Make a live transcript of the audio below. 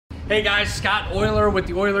Hey guys, Scott Oyler with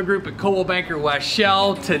the Oyler Group at Coldwell Banker West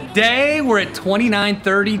Shell. Today we're at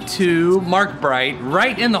 2932 Markbreit,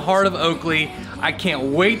 right in the heart of Oakley. I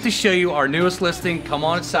can't wait to show you our newest listing. Come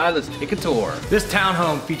on inside, let's take a tour. This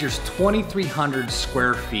townhome features 2,300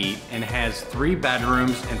 square feet and has 3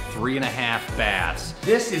 bedrooms and 3.5 baths.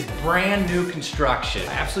 This is brand new construction.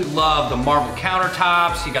 I absolutely love the marble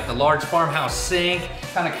countertops. You got the large farmhouse sink.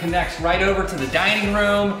 Kind of connects right over to the dining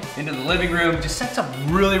room, into the living room. Just sets up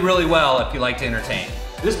really, really well if you like to entertain.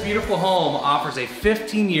 This beautiful home offers a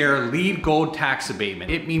 15-year LEED Gold tax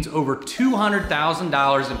abatement. It means over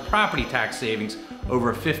 $200,000 in property tax savings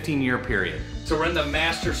over a 15-year period. So we're in the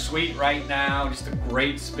master suite right now, just a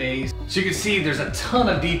great space. So you can see there's a ton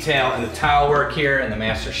of detail in the tile work here in the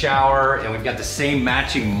master shower, and we've got the same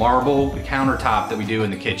matching marble countertop that we do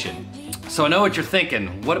in the kitchen. So I know what you're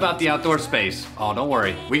thinking, what about the outdoor space? Oh, don't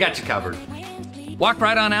worry, we got you covered. Walk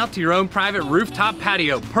right on out to your own private rooftop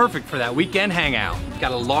patio, perfect for that weekend hangout.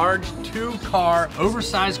 Got a large 2-car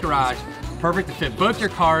oversized garage, perfect to fit both your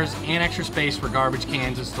cars and extra space for garbage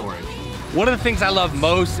cans and storage. One of the things I love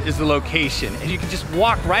most is the location, and you can just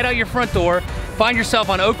walk right out your front door, find yourself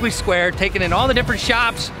on Oakley Square, taking in all the different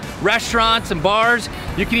shops, restaurants, and bars.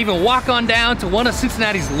 You can even walk on down to one of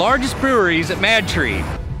Cincinnati's largest breweries at Mad Tree.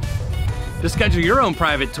 To schedule your own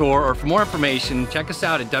private tour or for more information, check us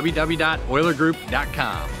out at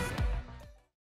www.oylergroup.com.